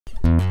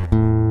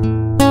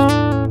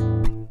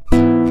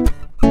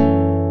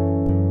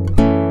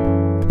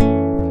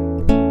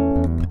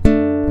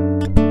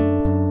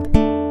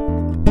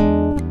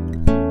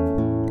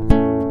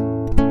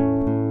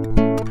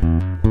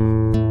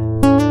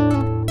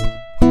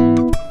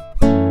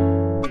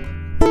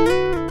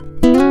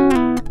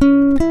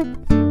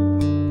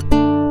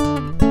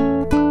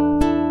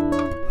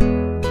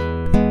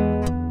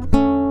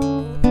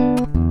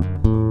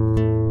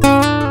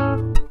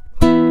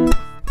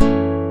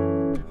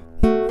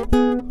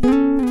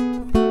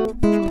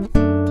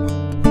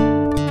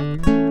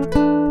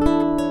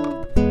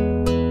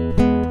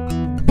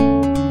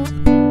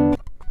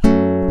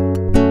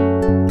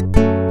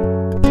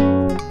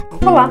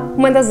Olá!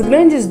 Uma das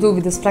grandes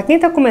dúvidas para quem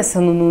está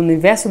começando no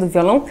universo do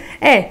violão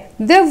é: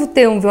 devo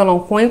ter um violão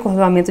com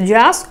encordoamento de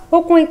aço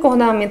ou com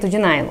encordoamento de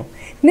nylon?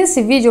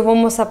 Nesse vídeo eu vou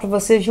mostrar para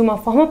vocês de uma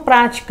forma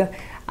prática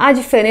a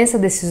diferença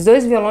desses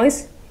dois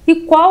violões e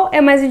qual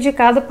é mais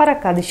indicado para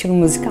cada estilo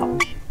musical.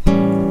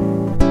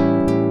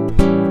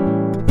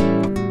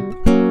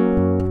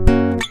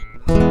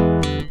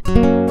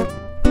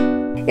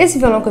 Esse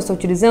violão que eu estou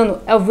utilizando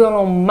é o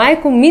violão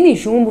Michael Mini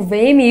Jumbo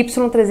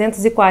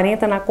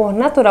VMY340 na cor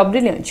natural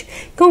brilhante,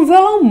 que é um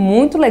violão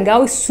muito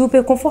legal e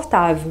super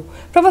confortável.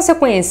 Para você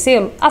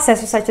conhecê-lo,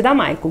 acesse o site da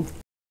Michael.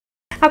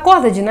 A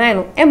corda de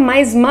nylon é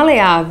mais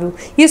maleável,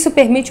 e isso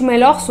permite um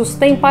melhor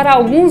sustento para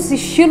alguns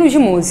estilos de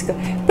música,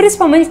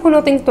 principalmente quando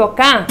eu tenho que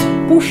tocar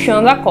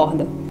puxando a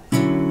corda.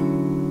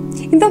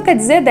 Então quer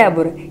dizer,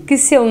 Débora, que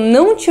se eu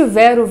não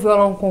tiver o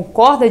violão com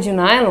corda de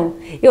nylon,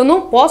 eu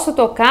não posso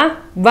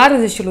tocar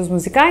vários estilos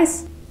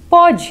musicais?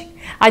 Pode!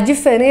 A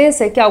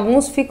diferença é que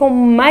alguns ficam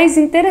mais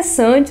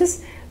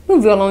interessantes no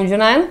violão de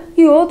nylon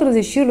e outros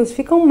estilos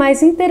ficam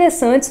mais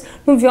interessantes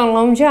no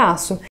violão de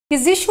aço.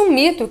 Existe um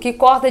mito que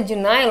corda de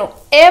nylon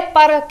é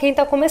para quem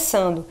está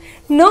começando.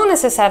 Não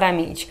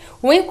necessariamente.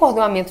 O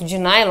encordoamento de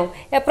nylon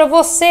é para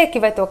você que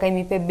vai tocar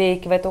MPB,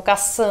 que vai tocar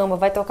samba,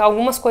 vai tocar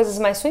algumas coisas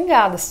mais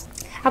swingadas.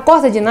 A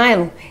corda de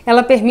nylon,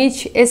 ela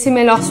permite esse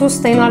melhor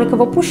sustento na hora que eu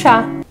vou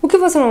puxar. O que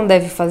você não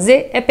deve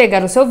fazer é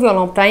pegar o seu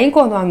violão para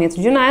encordoamento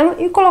de nylon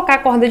e colocar a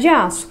corda de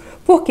aço.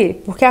 Por quê?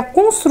 Porque a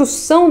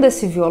construção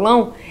desse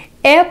violão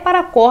é para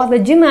a corda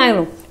de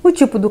nylon. O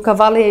tipo do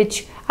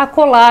cavalete, a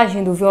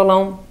colagem do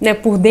violão, né,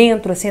 por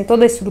dentro, assim,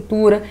 toda a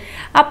estrutura,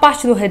 a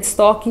parte do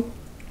headstock.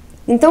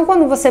 Então,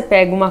 quando você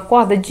pega uma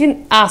corda de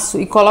aço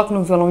e coloca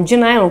no violão de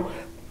nylon,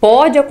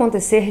 pode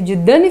acontecer de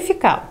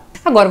danificá-lo.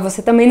 Agora,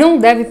 você também não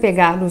deve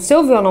pegar no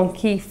seu violão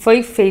que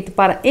foi feito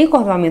para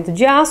encordoamento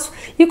de aço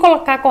e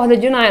colocar a corda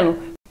de nylon,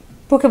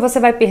 porque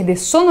você vai perder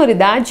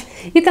sonoridade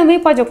e também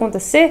pode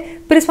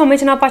acontecer,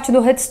 principalmente na parte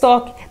do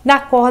headstock, da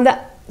corda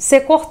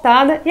ser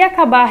cortada e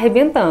acabar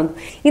arrebentando.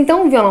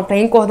 Então, um violão para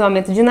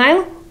encordoamento de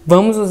nylon,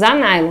 vamos usar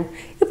nylon.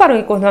 E para o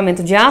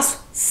encordoamento de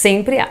aço,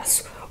 sempre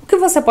aço. O que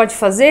você pode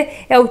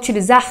fazer é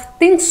utilizar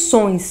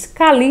tensões,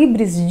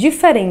 calibres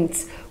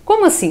diferentes.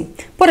 Como assim?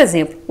 Por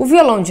exemplo, o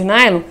violão de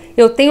nylon,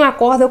 eu tenho a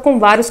corda com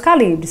vários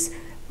calibres: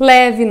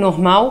 leve,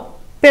 normal,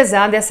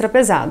 pesada e extra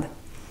pesada.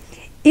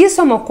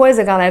 Isso é uma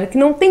coisa, galera, que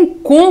não tem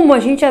como a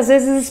gente às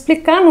vezes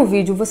explicar no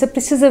vídeo. Você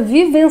precisa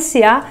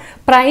vivenciar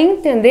para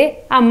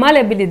entender a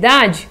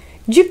maleabilidade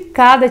de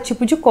cada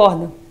tipo de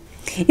corda.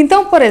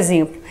 Então, por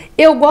exemplo,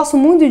 eu gosto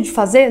muito de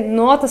fazer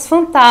notas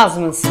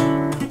fantasmas,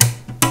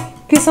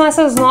 que são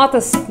essas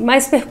notas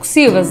mais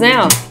percussivas, né?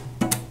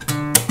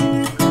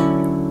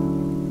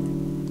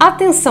 A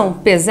tensão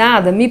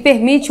pesada me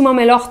permite uma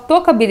melhor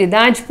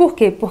tocabilidade, por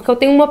quê? Porque eu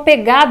tenho uma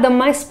pegada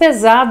mais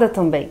pesada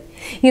também.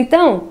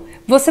 Então,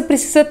 você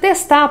precisa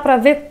testar para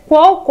ver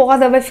qual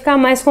corda vai ficar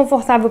mais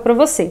confortável para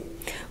você.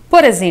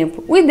 Por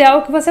exemplo, o ideal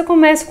é que você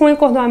comece com o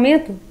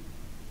encordoamento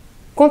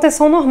com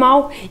tensão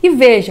normal e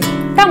veja,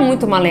 tá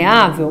muito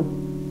maleável?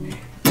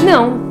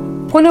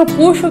 Não, quando eu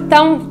puxo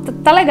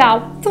tá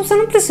legal, então você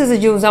não precisa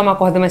de usar uma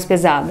corda mais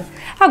pesada.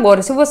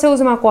 Agora, se você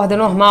usa uma corda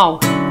normal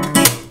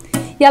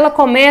e ela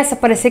começa a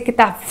parecer que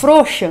está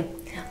frouxa,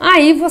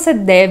 aí você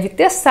deve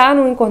testar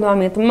um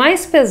encordoamento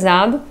mais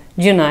pesado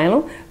de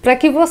nylon para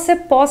que você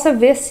possa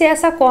ver se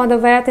essa corda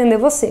vai atender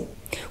você.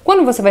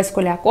 Quando você vai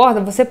escolher a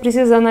corda, você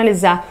precisa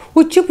analisar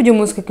o tipo de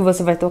música que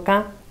você vai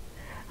tocar,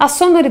 a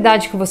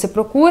sonoridade que você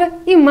procura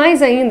e,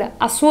 mais ainda,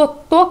 a sua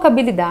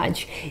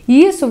tocabilidade.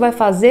 E isso vai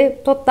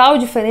fazer total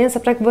diferença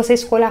para que você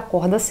escolha a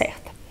corda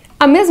certa.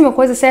 A mesma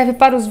coisa serve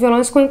para os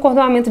violões com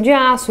encordoamento de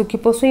aço, que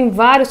possuem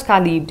vários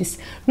calibres.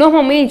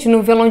 Normalmente,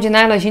 no violão de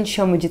nylon a gente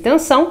chama de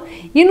tensão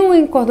e no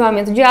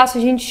encordoamento de aço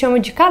a gente chama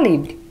de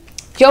calibre.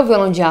 Que é o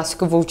violão de aço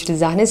que eu vou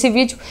utilizar nesse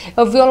vídeo,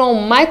 é o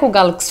violão Michael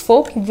Galaxy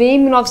Folk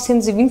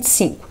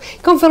VM925,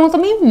 que é um violão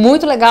também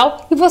muito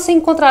legal e você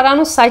encontrará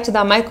no site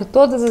da Michael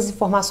todas as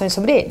informações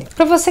sobre ele.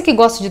 Para você que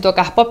gosta de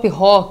tocar pop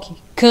rock,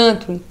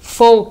 country,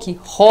 folk,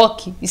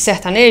 rock e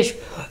sertanejo,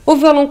 o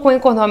violão com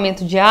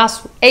encordoamento de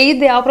aço é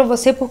ideal para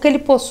você porque ele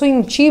possui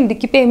um timbre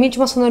que permite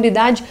uma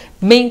sonoridade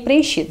bem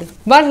preenchida.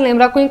 Vale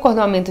lembrar que o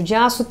encordoamento de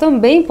aço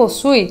também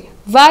possui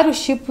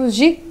vários tipos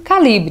de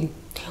calibre.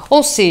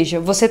 Ou seja,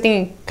 você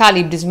tem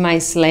calibres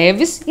mais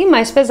leves e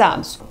mais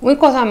pesados. O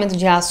encordoamento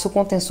de aço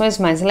com tensões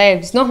mais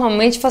leves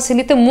normalmente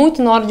facilita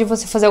muito na hora de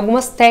você fazer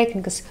algumas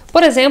técnicas,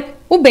 por exemplo,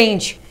 o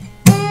bend.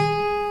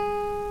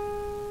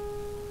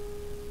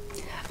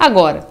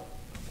 Agora,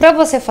 para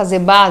você fazer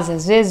base,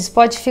 às vezes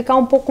pode ficar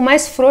um pouco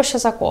mais frouxa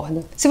essa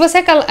corda. Se você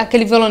é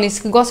aquele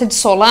violonista que gosta de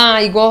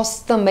solar e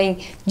gosta também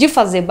de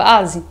fazer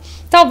base,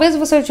 talvez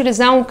você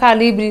utilizar um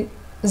calibre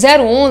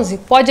 0,11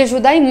 pode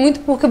ajudar e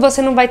muito, porque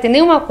você não vai ter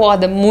nenhuma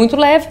corda muito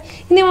leve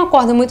e nenhuma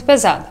corda muito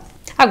pesada.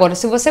 Agora,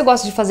 se você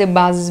gosta de fazer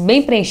bases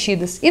bem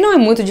preenchidas e não é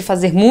muito de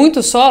fazer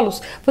muitos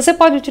solos, você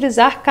pode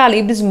utilizar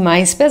calibres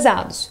mais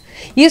pesados.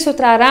 Isso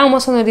trará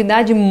uma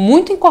sonoridade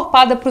muito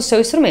encorpada para o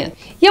seu instrumento.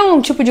 E é um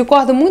tipo de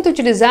corda muito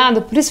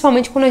utilizado,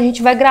 principalmente quando a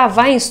gente vai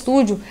gravar em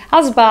estúdio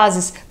as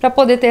bases, para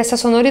poder ter essa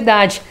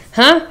sonoridade.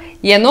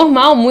 E é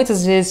normal,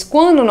 muitas vezes,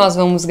 quando nós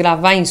vamos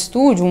gravar em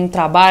estúdio, um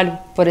trabalho,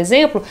 por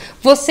exemplo,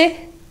 você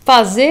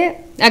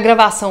fazer a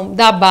gravação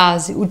da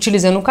base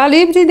utilizando o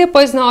calibre e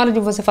depois, na hora de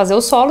você fazer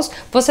os solos,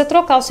 você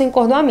trocar o seu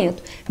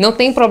encordoamento. Não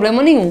tem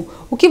problema nenhum.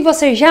 O que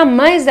você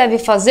jamais deve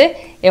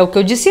fazer é o que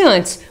eu disse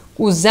antes: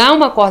 usar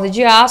uma corda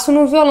de aço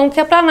no violão que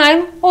é para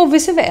nylon ou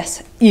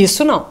vice-versa.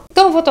 Isso não.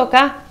 Então eu vou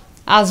tocar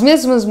as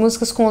mesmas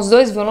músicas com os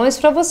dois violões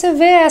para você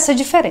ver essa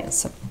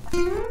diferença.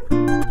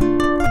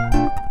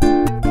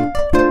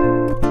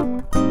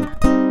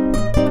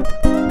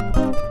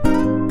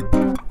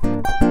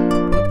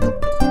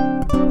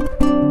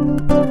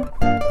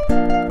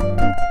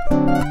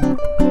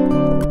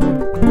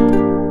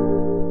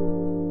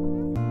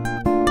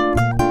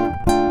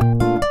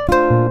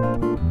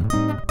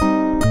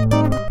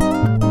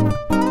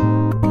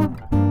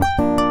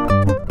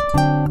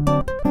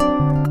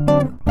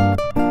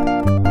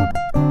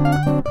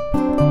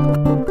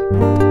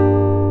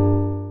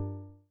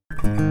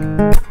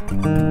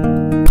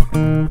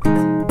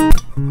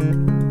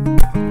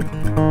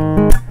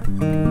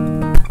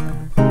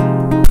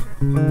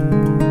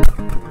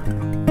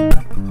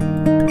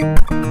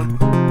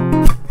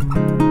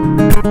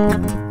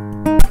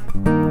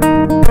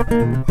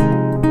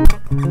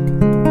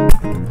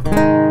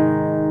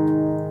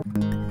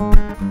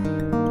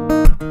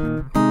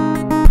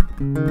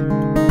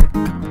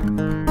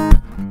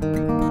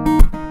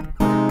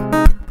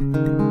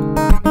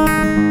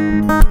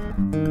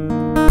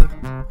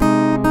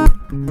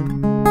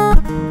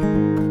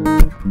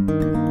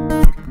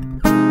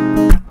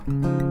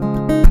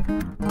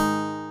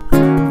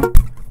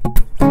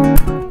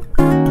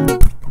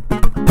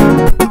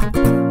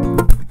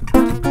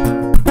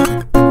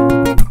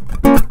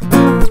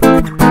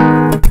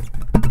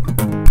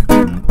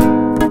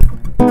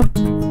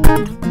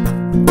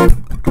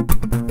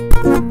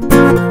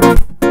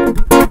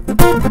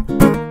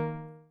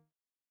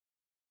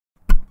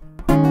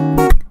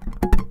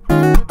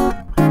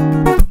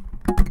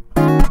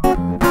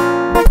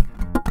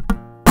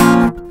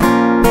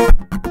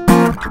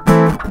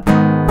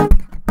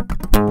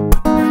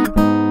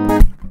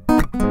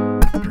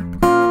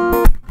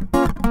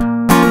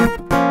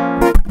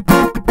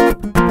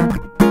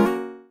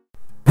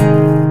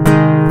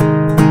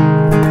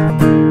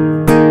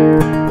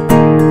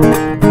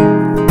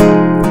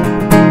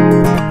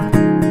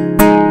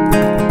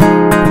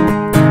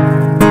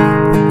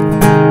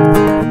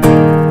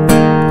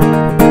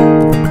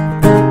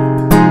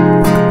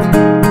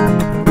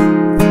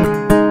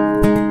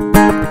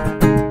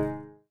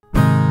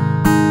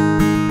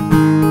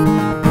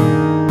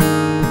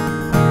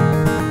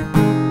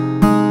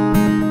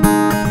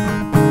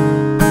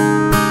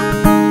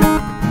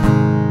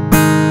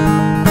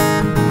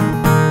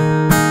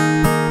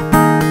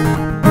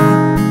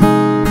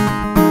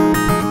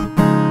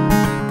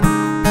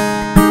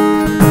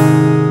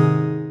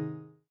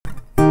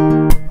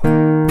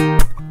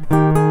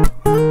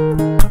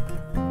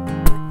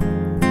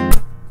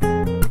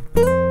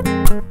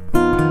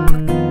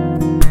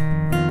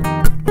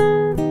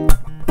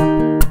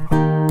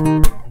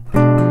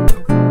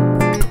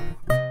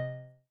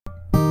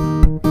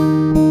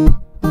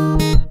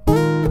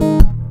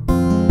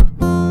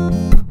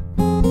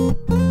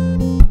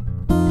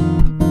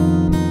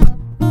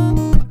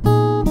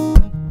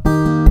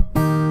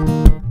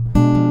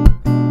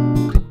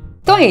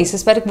 é isso,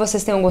 espero que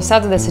vocês tenham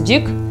gostado dessa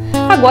dica.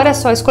 Agora é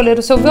só escolher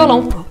o seu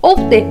violão, ou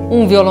ter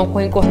um violão com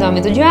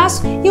encordoamento de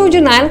aço e um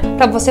de nylon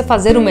para você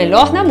fazer o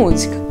melhor na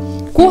música.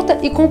 Curta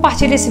e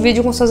compartilhe esse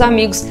vídeo com seus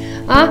amigos.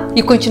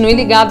 E continue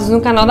ligados no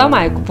canal da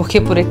Maiko,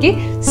 porque por aqui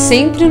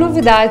sempre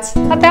novidades.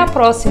 Até a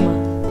próxima!